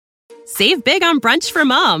Save big on brunch for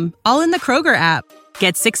mom, all in the Kroger app.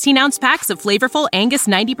 Get 16-ounce packs of flavorful Angus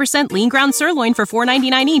 90% lean ground sirloin for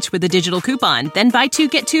 $4.99 each with a digital coupon. Then buy 2,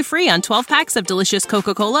 get 2 free on 12 packs of delicious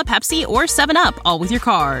Coca-Cola, Pepsi, or 7-Up, all with your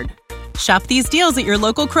card. Shop these deals at your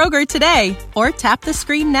local Kroger today, or tap the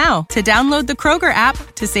screen now to download the Kroger app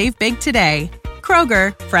to save big today.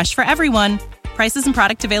 Kroger, fresh for everyone. Prices and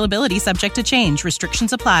product availability subject to change.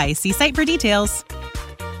 Restrictions apply. See site for details.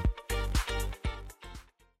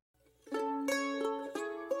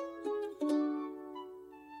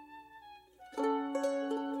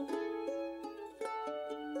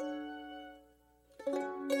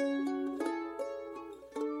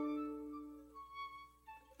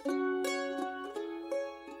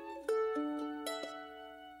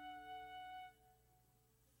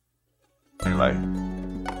 Hello,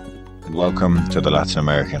 and welcome to the Latin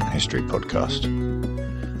American History Podcast,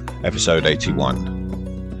 Episode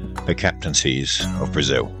 81, The Captaincies of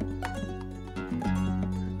Brazil.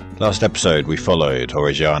 Last episode we followed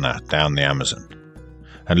Orellana down the Amazon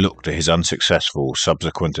and looked at his unsuccessful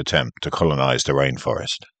subsequent attempt to colonize the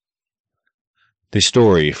rainforest. This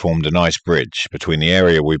story formed a nice bridge between the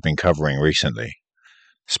area we've been covering recently,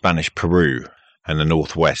 Spanish Peru and the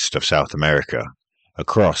northwest of South America,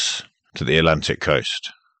 across to the Atlantic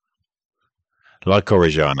coast. Like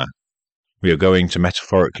Orellana, we are going to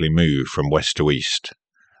metaphorically move from west to east,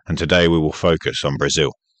 and today we will focus on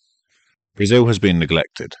Brazil. Brazil has been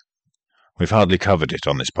neglected. We've hardly covered it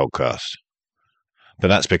on this podcast, but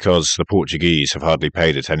that's because the Portuguese have hardly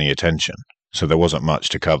paid it any attention, so there wasn't much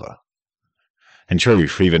to cover. In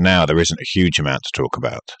truth, even now there isn't a huge amount to talk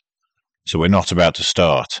about, so we're not about to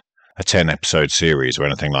start a 10-episode series or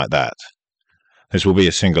anything like that. This will be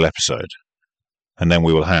a single episode, and then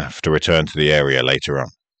we will have to return to the area later on.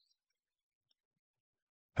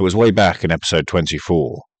 It was way back in episode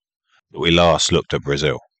 24 that we last looked at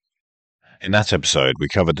Brazil. In that episode, we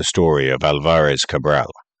covered the story of Álvares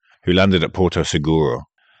Cabral, who landed at Porto Seguro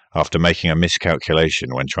after making a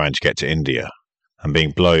miscalculation when trying to get to India and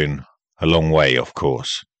being blown a long way off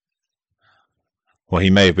course. Well, he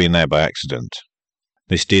may have been there by accident.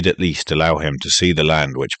 This did at least allow him to see the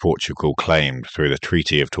land which Portugal claimed through the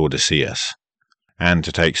Treaty of Tordesillas, and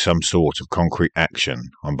to take some sort of concrete action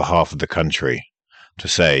on behalf of the country to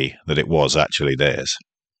say that it was actually theirs.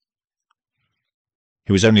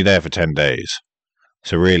 He was only there for 10 days,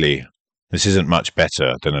 so really, this isn't much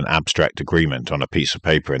better than an abstract agreement on a piece of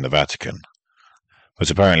paper in the Vatican,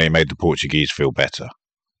 but apparently it made the Portuguese feel better.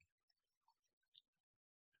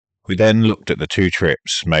 We then looked at the 2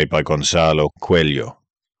 trips made by Gonçalo Coelho.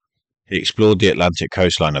 He explored the Atlantic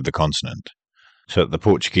coastline of the continent, so that the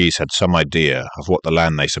Portuguese had some idea of what the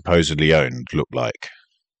land they supposedly owned looked like.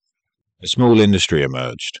 A small industry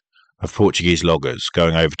emerged of Portuguese loggers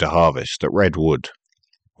going over to harvest at red wood,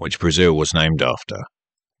 which Brazil was named after,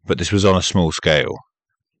 but this was on a small scale,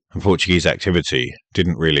 and Portuguese activity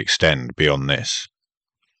didn't really extend beyond this.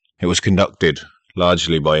 It was conducted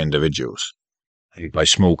largely by individuals, by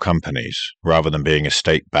small companies, rather than being a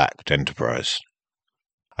state-backed enterprise.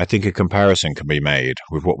 I think a comparison can be made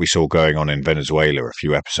with what we saw going on in Venezuela a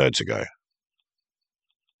few episodes ago.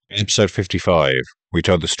 In episode 55, we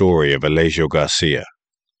told the story of Alejo Garcia,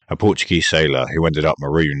 a Portuguese sailor who ended up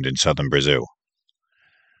marooned in southern Brazil.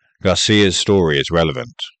 Garcia's story is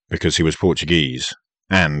relevant because he was Portuguese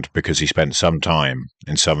and because he spent some time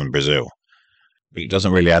in southern Brazil, but it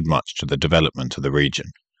doesn't really add much to the development of the region.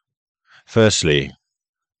 Firstly,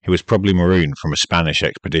 he was probably marooned from a Spanish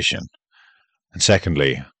expedition, and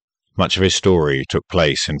secondly, much of his story took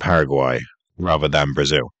place in Paraguay rather than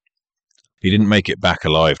Brazil. He didn't make it back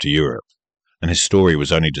alive to Europe, and his story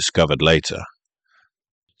was only discovered later.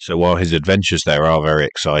 So while his adventures there are very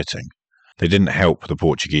exciting, they didn't help the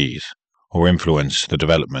Portuguese or influence the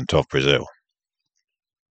development of Brazil.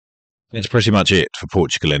 That's pretty much it for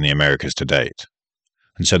Portugal in the Americas to date.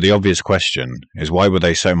 And so the obvious question is, why were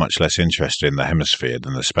they so much less interested in the hemisphere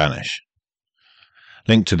than the Spanish?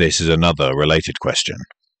 Linked to this is another related question.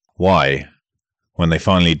 Why, when they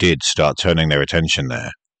finally did start turning their attention there,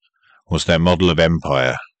 was their model of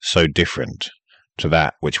empire so different to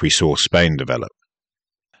that which we saw Spain develop?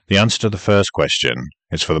 The answer to the first question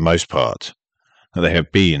is, for the most part, that they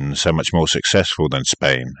have been so much more successful than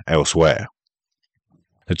Spain elsewhere.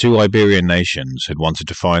 The 2 Iberian nations had wanted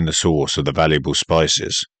to find the source of the valuable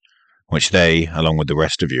spices, which they, along with the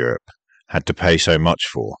rest of Europe, had to pay so much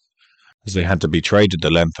for, as they had to be traded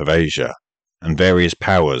the length of Asia, and various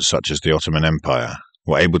powers such as the Ottoman Empire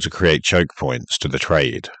were able to create choke points to the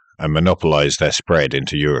trade and monopolize their spread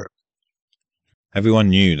into Europe. Everyone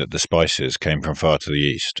knew that the spices came from far to the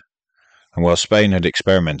east, and while Spain had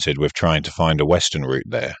experimented with trying to find a western route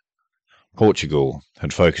there, Portugal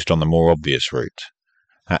had focused on the more obvious route,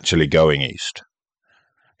 actually going east,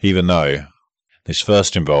 even though this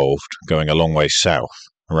first involved going a long way south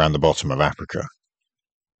around the bottom of Africa.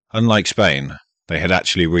 Unlike Spain, they had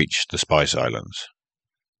actually reached the Spice Islands.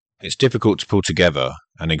 It's difficult to pull together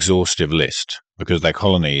an exhaustive list because their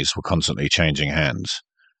colonies were constantly changing hands,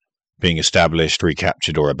 being established,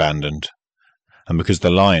 recaptured or abandoned, and because the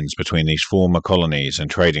lines between these former colonies and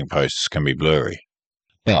trading posts can be blurry.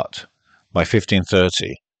 But by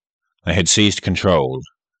 1530, they had seized control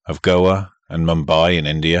of Goa and Mumbai in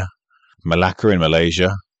India, Malacca in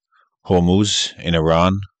Malaysia, Hormuz in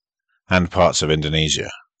Iran, and parts of Indonesia.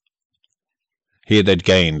 Here they'd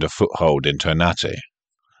gained a foothold in Ternate,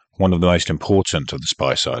 one of the most important of the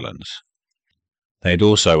Spice Islands. They had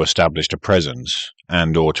also established a presence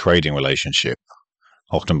and/or trading relationship,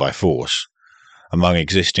 often by force, among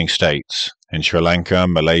existing states in Sri Lanka,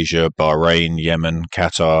 Malaysia, Bahrain, Yemen,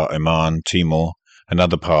 Qatar, Oman, Timor, and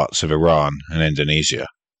other parts of Iran and Indonesia.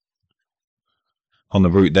 On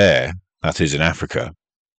the route there, that is in Africa,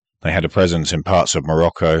 they had a presence in parts of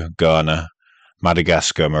Morocco, Ghana,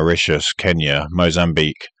 Madagascar, Mauritius, Kenya,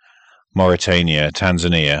 Mozambique, Mauritania,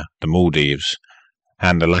 Tanzania, the Maldives,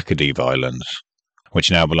 and the Laccadive Islands,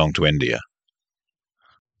 which now belong to India.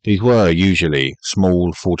 These were usually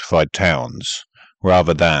small fortified towns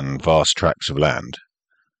rather than vast tracts of land,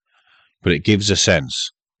 but it gives a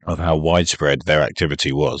sense of how widespread their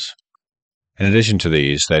activity was. In addition to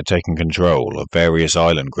these, they had taken control of various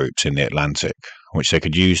island groups in the Atlantic, which they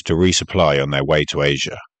could use to resupply on their way to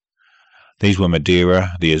Asia. These were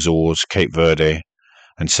Madeira, the Azores, Cape Verde,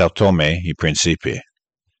 and São Tomé e Príncipe.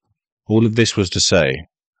 All of this was to say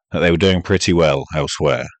that they were doing pretty well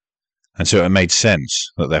elsewhere, and so it made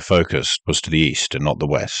sense that their focus was to the east and not the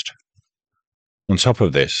west. On top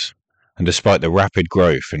of this, and despite the rapid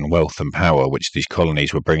growth in wealth and power which these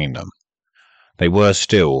colonies were bringing them, they were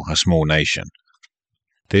still a small nation.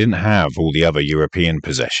 They didn't have all the other European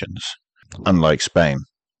possessions, unlike Spain,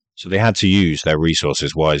 so they had to use their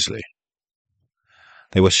resources wisely.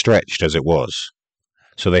 They were stretched as it was,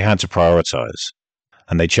 so they had to prioritize,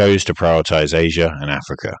 and they chose to prioritize Asia and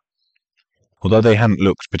Africa. Although they hadn't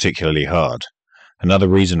looked particularly hard, another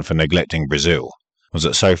reason for neglecting Brazil was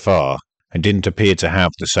that so far it didn't appear to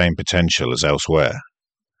have the same potential as elsewhere.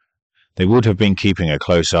 They would have been keeping a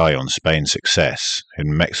close eye on Spain's success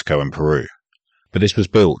in Mexico and Peru, but this was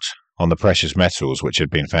built on the precious metals which had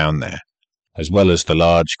been found there, as well as the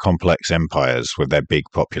large, complex empires with their big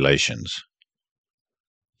populations.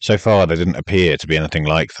 So far, there didn't appear to be anything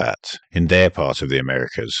like that in their part of the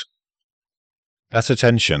Americas. That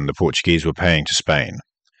attention the Portuguese were paying to Spain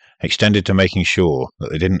extended to making sure that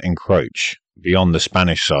they didn't encroach beyond the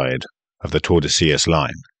Spanish side of the Tordesillas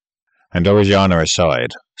line, and Orellana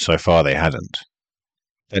aside, so far they hadn't.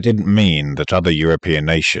 That didn't mean that other European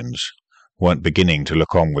nations weren't beginning to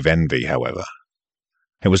look on with envy, however.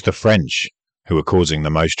 It was the French who were causing the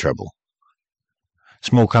most trouble.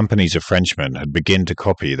 Small companies of Frenchmen had begun to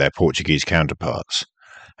copy their Portuguese counterparts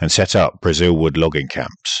and set up Brazilwood logging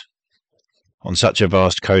camps. On such a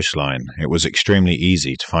vast coastline, it was extremely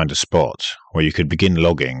easy to find a spot where you could begin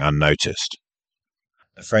logging unnoticed.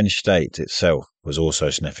 The French state itself was also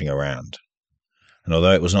sniffing around, and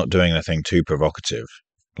although it was not doing anything too provocative,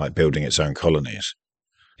 like building its own colonies,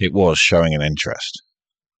 it was showing an interest.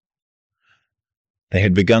 They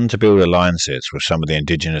had begun to build alliances with some of the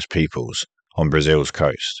indigenous peoples on Brazil's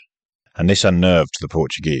coast, and this unnerved the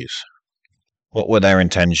Portuguese. What were their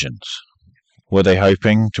intentions? Were they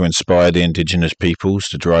hoping to inspire the indigenous peoples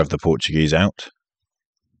to drive the Portuguese out?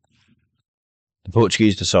 The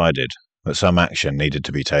Portuguese decided that some action needed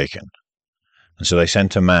to be taken, and so they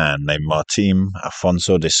sent a man named Martim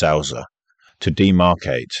Afonso de Souza to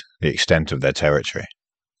demarcate the extent of their territory.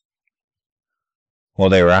 While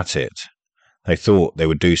they were at it, they thought they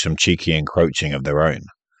would do some cheeky encroaching of their own,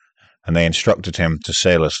 and they instructed him to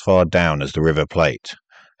sail as far down as the River Plate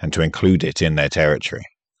and to include it in their territory.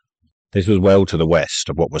 This was well to the west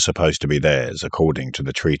of what was supposed to be theirs according to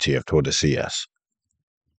the Treaty of Tordesillas.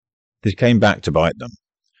 This came back to bite them,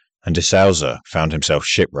 and de Souza found himself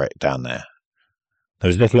shipwrecked down there. There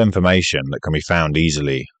was little information that can be found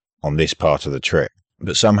easily on this part of the trip,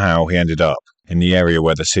 but somehow he ended up in the area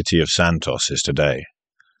where the city of Santos is today,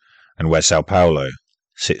 and where Sao Paulo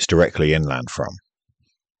sits directly inland from.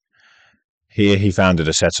 Here he founded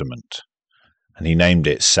a settlement, and he named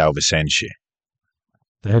it São Vicente.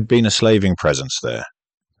 There had been a slaving presence there,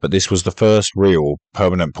 but this was the first real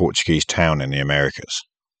permanent Portuguese town in the Americas.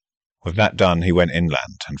 With that done, he went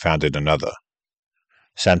inland and founded another,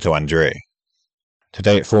 Santo André.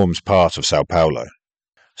 Today it forms part of Sao Paulo,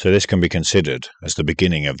 so this can be considered as the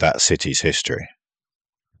beginning of that city's history.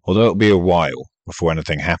 Although it'll be a while before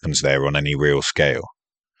anything happens there on any real scale,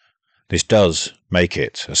 this does make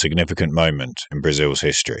it a significant moment in Brazil's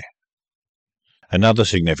history. Another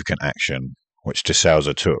significant action which de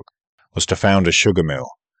Souza took was to found a sugar mill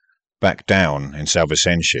back down in São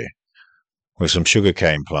Vicente with some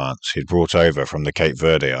sugarcane plants he'd brought over from the Cape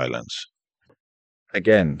Verde Islands.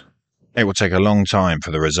 Again, it will take a long time for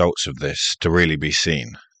the results of this to really be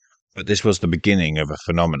seen, but this was the beginning of a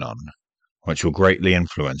phenomenon which will greatly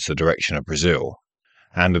influence the direction of Brazil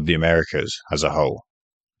and of the Americas as a whole.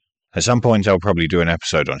 At some point I'll probably do an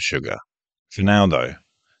episode on sugar. For now though,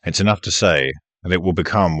 it's enough to say that it will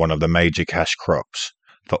become one of the major cash crops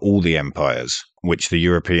for all the empires which the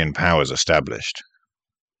European powers established.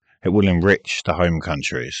 It will enrich the home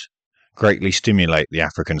countries, greatly stimulate the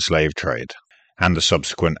African slave trade, and the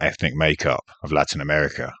subsequent ethnic makeup of Latin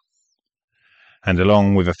America. And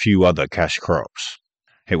along with a few other cash crops,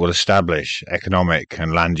 it will establish economic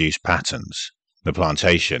and land use patterns, the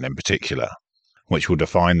plantation in particular, which will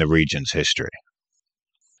define the region's history.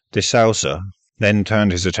 De Souza then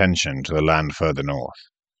turned his attention to the land further north.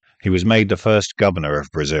 He was made the first governor of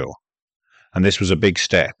Brazil, and this was a big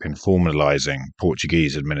step in formalizing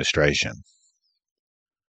Portuguese administration.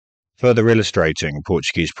 Further illustrating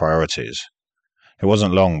Portuguese priorities, it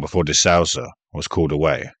wasn't long before de Souza was called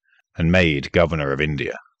away and made governor of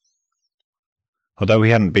India. Although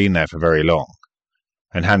he hadn't been there for very long,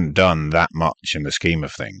 and hadn't done that much in the scheme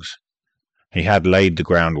of things, he had laid the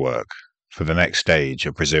groundwork for the next stage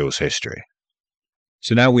of Brazil's history.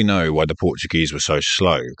 So now we know why the Portuguese were so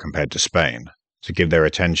slow compared to Spain to give their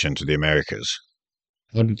attention to the Americas.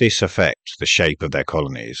 How did this affect the shape of their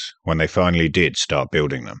colonies when they finally did start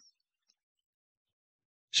building them?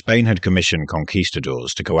 Spain had commissioned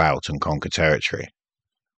conquistadors to go out and conquer territory,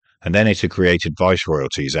 and then it had created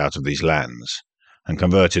viceroyalties out of these lands and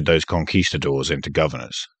converted those conquistadors into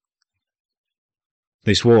governors.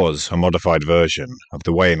 This was a modified version of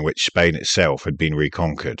the way in which Spain itself had been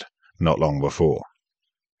reconquered not long before.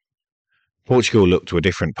 Portugal looked to a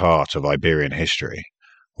different part of Iberian history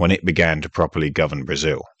when it began to properly govern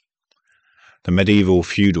Brazil, the medieval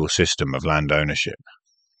feudal system of land ownership.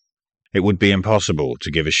 It would be impossible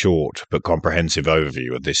to give a short but comprehensive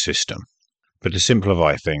overview of this system, but to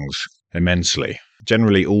simplify things immensely,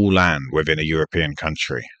 generally all land within a European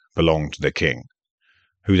country belonged to the king,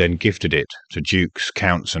 who then gifted it to dukes,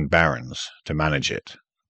 counts, and barons to manage it.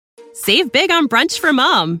 Save big on brunch for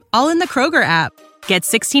mom, all in the Kroger app. Get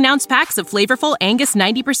 16-ounce packs of flavorful Angus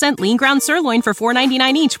 90% lean ground sirloin for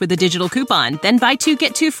 $4.99 each with a digital coupon. Then buy 2,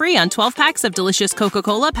 get 2 free on 12 packs of delicious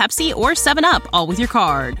Coca-Cola, Pepsi, or 7-Up, all with your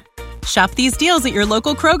card. Shop these deals at your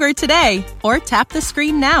local Kroger today, or tap the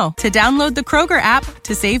screen now to download the Kroger app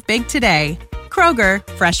to save big today. Kroger,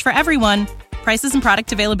 fresh for everyone. Prices and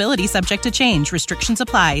product availability subject to change. Restrictions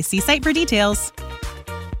apply. See site for details.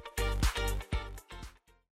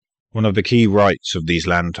 One of the key rights of these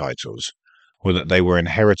land titles were that they were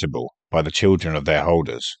inheritable by the children of their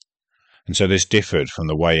holders, and so this differed from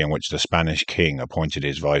the way in which the Spanish king appointed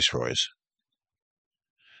his viceroys.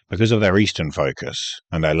 Because of their eastern focus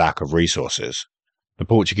and their lack of resources, the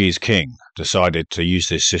Portuguese king decided to use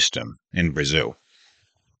this system in Brazil.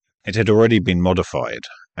 It had already been modified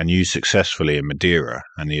and used successfully in Madeira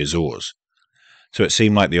and the Azores, so it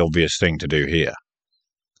seemed like the obvious thing to do here.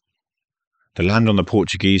 The land on the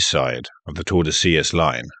Portuguese side of the Tordesillas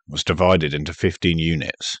line was divided into 15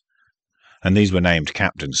 units, and these were named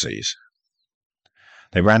captaincies.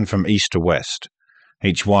 They ran from east to west,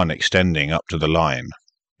 each one extending up to the line,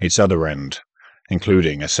 its other end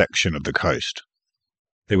including a section of the coast.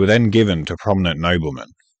 They were then given to prominent noblemen,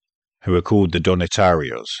 who were called the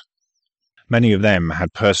donitarios. Many of them had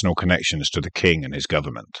personal connections to the king and his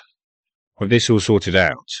government. With this all sorted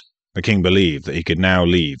out, the king believed that he could now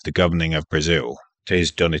leave the governing of Brazil to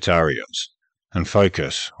his donitarios and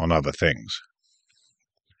focus on other things.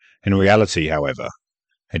 In reality, however,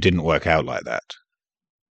 it didn't work out like that.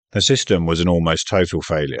 The system was an almost total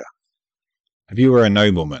failure. If you were a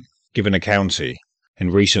nobleman given a county in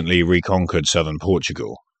recently reconquered southern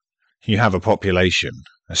Portugal, you have a population,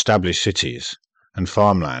 established cities, and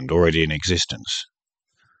farmland already in existence.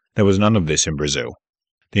 There was none of this in Brazil.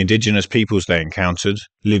 The indigenous peoples they encountered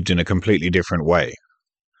lived in a completely different way,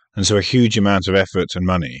 and so a huge amount of effort and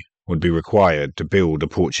money would be required to build a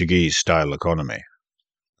Portuguese-style economy.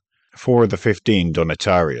 4 of the 15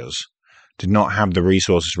 donitarios did not have the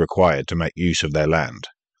resources required to make use of their land,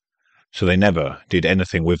 so they never did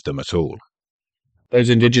anything with them at all. Those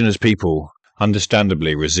indigenous people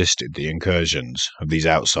understandably resisted the incursions of these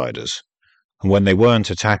outsiders, and when they weren't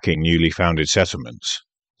attacking newly founded settlements,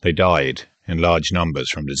 They died in large numbers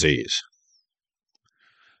from disease.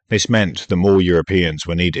 This meant that more Europeans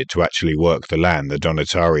were needed to actually work the land the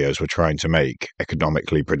Donatarios were trying to make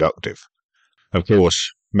economically productive. Of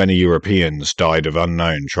course, many Europeans died of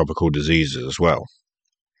unknown tropical diseases as well.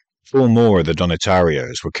 4 more of the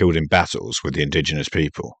Donatarios were killed in battles with the indigenous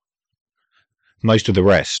people. Most of the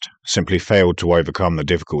rest simply failed to overcome the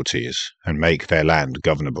difficulties and make their land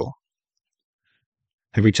governable.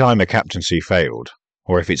 Every time a captaincy failed,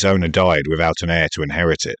 or if its owner died without an heir to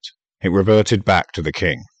inherit it, it reverted back to the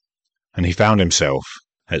king, and he found himself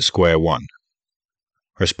at square one,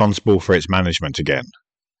 responsible for its management again,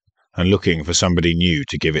 and looking for somebody new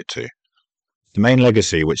to give it to. The main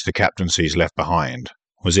legacy which the captaincies left behind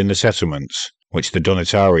was in the settlements which the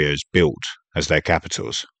Donatarios built as their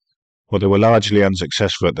capitals. While they were largely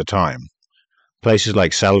unsuccessful at the time, places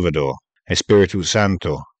like Salvador, Espiritu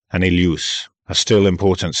Santo, and Ilhéus are still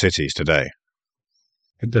important cities today.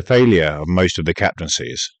 The failure of most of the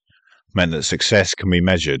captaincies meant that success can be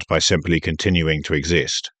measured by simply continuing to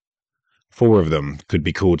exist. 4 of them could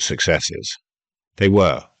be called successes. They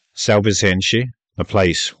were São Vicente, a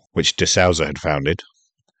place which de Souza had founded,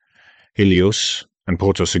 Ilhéus and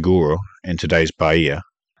Porto Seguro in today's Bahia,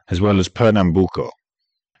 as well as Pernambuco.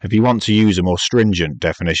 If you want to use a more stringent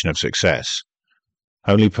definition of success,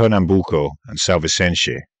 only Pernambuco and São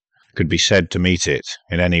Vicente could be said to meet it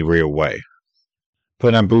in any real way.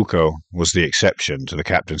 Pernambuco was the exception to the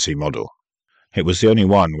captaincy model. It was the only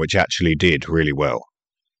one which actually did really well.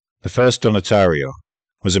 The first Donatario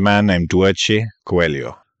was a man named Duarte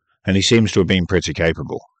Coelho, and he seems to have been pretty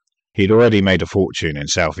capable. He had already made a fortune in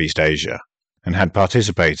Southeast Asia, and had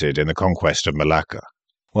participated in the conquest of Malacca.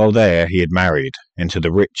 While there, he had married into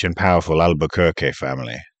the rich and powerful Albuquerque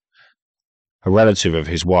family. A relative of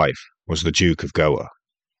his wife was the Duke of Goa.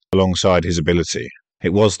 Alongside his ability,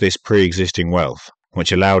 it was this pre-existing wealth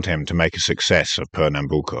which allowed him to make a success of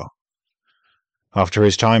Pernambuco. After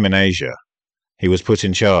his time in Asia, he was put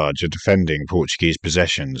in charge of defending Portuguese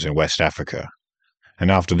possessions in West Africa, and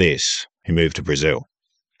after this, he moved to Brazil.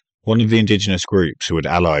 One of the indigenous groups who had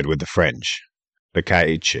allied with the French, the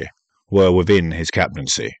Caiche, were within his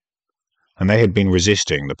captaincy, and they had been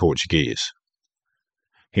resisting the Portuguese.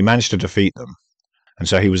 He managed to defeat them, and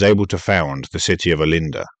so he was able to found the city of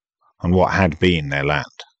Olinda on what had been their land.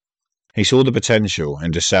 He saw the potential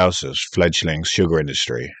in de Souza's fledgling sugar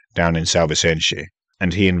industry down in São Vicente,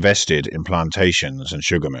 and he invested in plantations and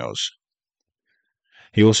sugar mills.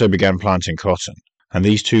 He also began planting cotton, and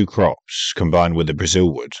these 2 crops, combined with the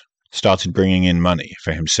Brazil wood, started bringing in money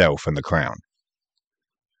for himself and the crown.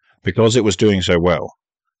 Because it was doing so well,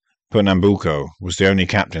 Pernambuco was the only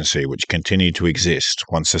captaincy which continued to exist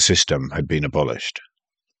once the system had been abolished.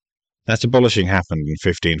 That abolishing happened in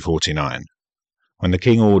 1549, when the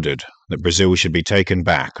king ordered that Brazil should be taken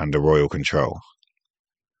back under royal control.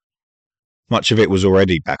 Much of it was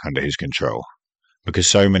already back under his control, because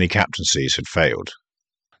so many captaincies had failed.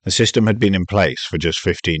 The system had been in place for just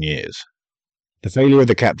 15 years. The failure of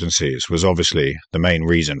the captaincies was obviously the main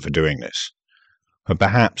reason for doing this, but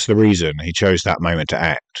perhaps the reason he chose that moment to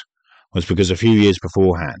act was because a few years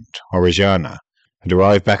beforehand, Orellana had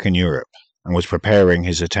arrived back in Europe and was preparing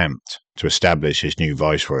his attempt to establish his new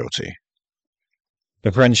viceroyalty.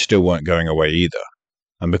 The French still weren't going away either,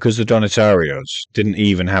 and because the Donatarios didn't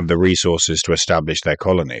even have the resources to establish their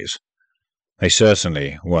colonies, they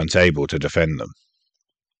certainly weren't able to defend them.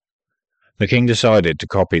 The king decided to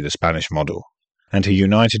copy the Spanish model, and he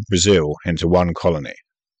united Brazil into one colony.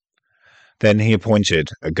 Then he appointed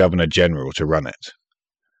a governor-general to run it.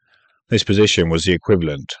 This position was the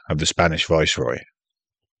equivalent of the Spanish viceroy.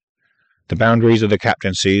 The boundaries of the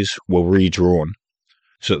captaincies were redrawn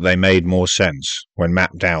so that they made more sense when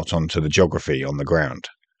mapped out onto the geography on the ground.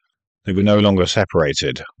 They were no longer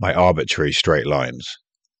separated by arbitrary straight lines.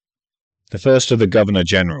 The first of the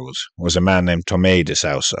governor-generals was a man named Tomé de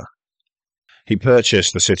Souza. He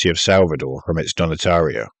purchased the city of Salvador from its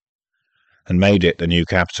Donatario and made it the new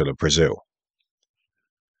capital of Brazil.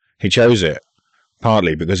 He chose it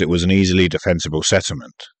partly because it was an easily defensible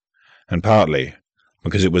settlement, and partly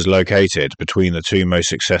because it was located between the 2 most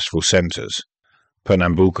successful centres,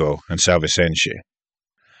 Pernambuco and São Vicente.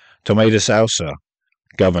 Tomé de Souza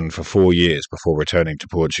governed for 4 years before returning to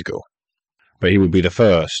Portugal, but he would be the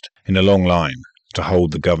first in a long line to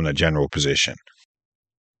hold the Governor-General position.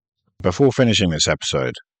 Before finishing this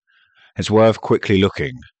episode, it's worth quickly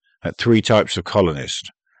looking at 3 types of colonists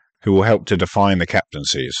who will help to define the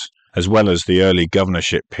captaincies as well as the early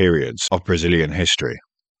governorship periods of Brazilian history.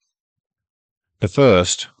 The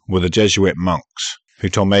first were the Jesuit monks who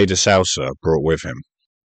Tomé de Souza brought with him.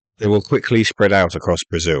 They were quickly spread out across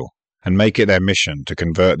Brazil, and make it their mission to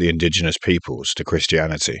convert the indigenous peoples to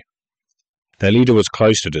Christianity. Their leader was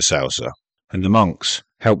close to de Sousa, and the monks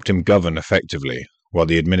helped him govern effectively while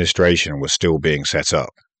the administration was still being set up.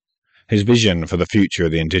 His vision for the future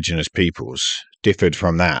of the indigenous peoples differed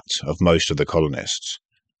from that of most of the colonists,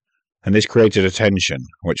 and this created a tension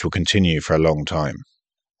which will continue for a long time.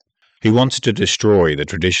 He wanted to destroy the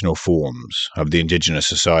traditional forms of the indigenous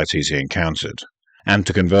societies he encountered, and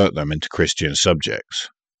to convert them into Christian subjects.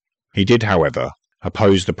 He did, however,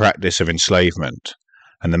 oppose the practice of enslavement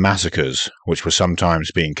and the massacres which were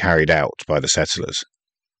sometimes being carried out by the settlers.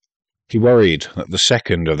 He worried that the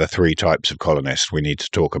second of the three types of colonists we need to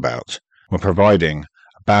talk about were providing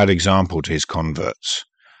a bad example to his converts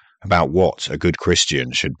about what a good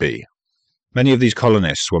Christian should be. Many of these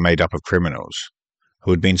colonists were made up of criminals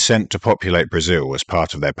who had been sent to populate Brazil as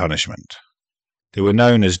part of their punishment. They were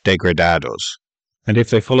known as degradados, and if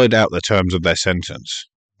they followed out the terms of their sentence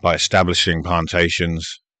by establishing plantations,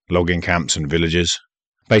 logging camps and villages,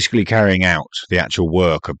 basically carrying out the actual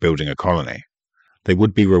work of building a colony, they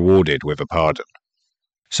would be rewarded with a pardon.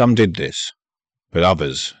 Some did this, but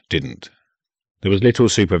others didn't. There was little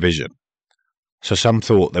supervision, so some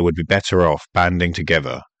thought they would be better off banding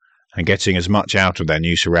together and getting as much out of their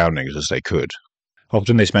new surroundings as they could.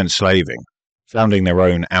 Often this meant slaving, founding their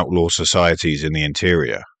own outlaw societies in the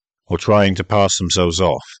interior, or trying to pass themselves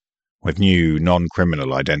off with new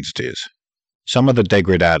non-criminal identities. Some of the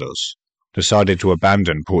degradados decided to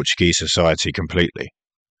abandon Portuguese society completely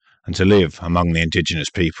and to live among the indigenous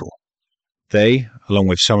people. They, along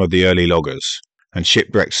with some of the early loggers and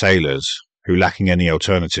shipwrecked sailors who, lacking any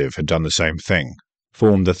alternative, had done the same thing,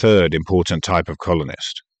 formed the third important type of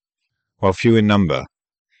colonist. While few in number,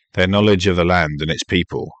 their knowledge of the land and its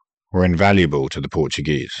people were invaluable to the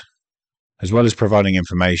Portuguese. As well as providing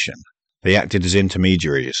information, they acted as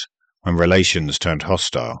intermediaries when relations turned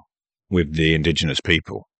hostile with the indigenous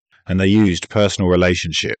people, and they used personal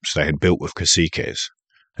relationships they had built with caciques,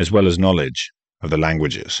 as well as knowledge of the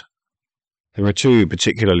languages. There are two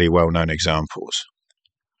particularly well-known examples.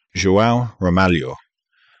 João Ramalho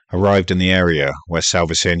arrived in the area where São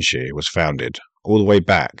Vicente was founded all the way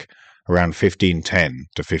back around 1510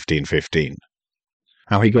 to 1515.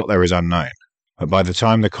 How he got there is unknown, but by the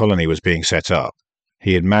time the colony was being set up,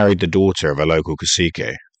 he had married the daughter of a local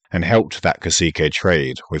cacique and helped that cacique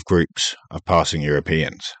trade with groups of passing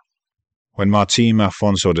Europeans. When Martim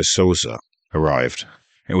Afonso de Sousa arrived,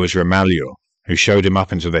 it was Ramalho who showed him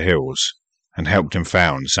up into the hills and helped him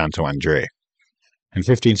found Santo André. In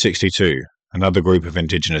 1562, another group of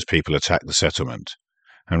indigenous people attacked the settlement,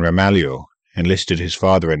 and Ramalho enlisted his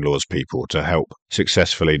father-in-law's people to help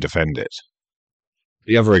successfully defend it.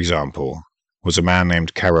 The other example was a man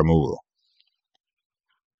named Caramulo.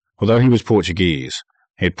 Although he was Portuguese,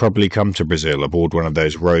 he had probably come to Brazil aboard one of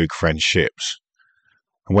those rogue French ships,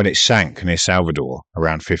 and when it sank near Salvador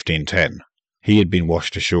around 1510, he had been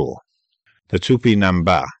washed ashore. The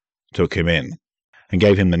Tupinambá took him in and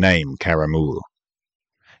gave him the name Caramulo.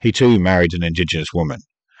 He too married an indigenous woman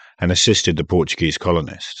and assisted the Portuguese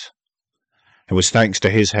colonists. It was thanks to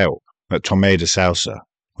his help that Tomé de Sousa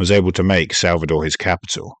was able to make Salvador his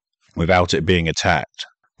capital without it being attacked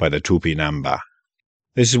by the Tupinambá.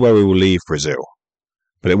 This is where we will leave Brazil,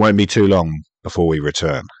 but it won't be too long before we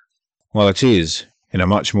return. While it is in a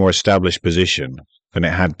much more established position than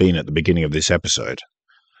it had been at the beginning of this episode,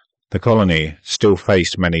 the colony still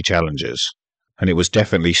faced many challenges, and it was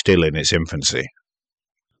definitely still in its infancy.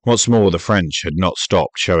 What's more, the French had not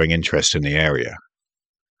stopped showing interest in the area,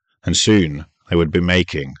 and soon they would be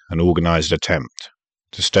making an organised attempt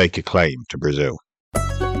to stake a claim to Brazil.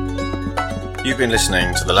 You've been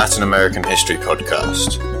listening to the Latin American History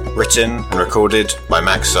Podcast, written and recorded by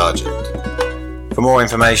Max Sargent. For more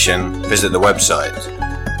information, visit the website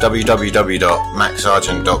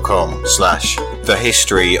www.maxsargent.com/The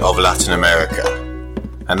History of Latin America,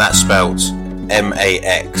 and that's spelt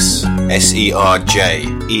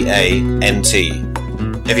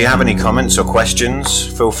MAXSERJEANT. If you have any comments or questions,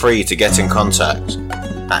 feel free to get in contact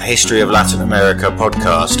at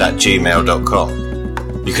historyoflatinamericapodcast@gmail.com.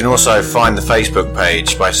 You can also find the Facebook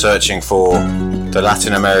page by searching for the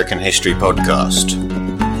Latin American History Podcast.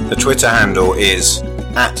 The Twitter handle is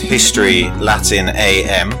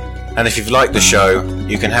 @HistoryLatinAM, and if you've liked the show,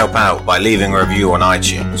 you can help out by leaving a review on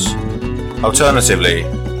iTunes. Alternatively,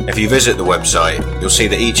 if you visit the website, you'll see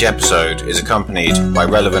that each episode is accompanied by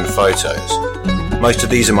relevant photos. Most of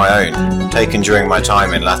these are my own, taken during my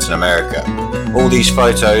time in Latin America. All these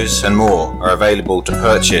photos and more are available to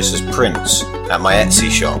purchase as prints at my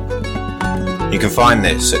Etsy shop. You can find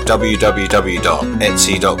this at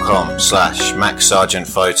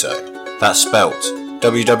www.etsy.com/MaxSargentPhoto. That's spelt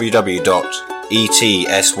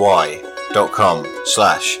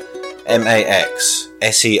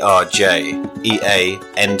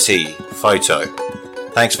www.etsycom/MAXSERJEANT photo.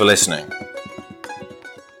 Thanks for listening.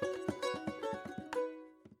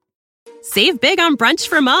 Save big on brunch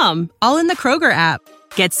for mom, all in the Kroger app.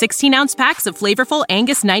 Get 16-ounce packs of flavorful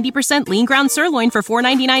Angus 90% lean ground sirloin for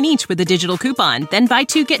 $4.99 each with a digital coupon. Then buy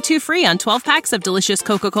 2, get 2 free on 12 packs of delicious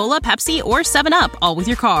Coca-Cola, Pepsi, or 7-Up, all with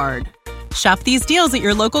your card. Shop these deals at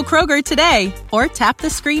your local Kroger today, or tap the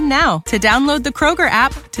screen now to download the Kroger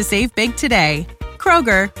app to save big today.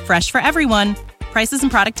 Kroger, fresh for everyone. Prices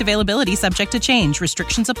and product availability subject to change.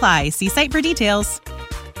 Restrictions apply. See site for details.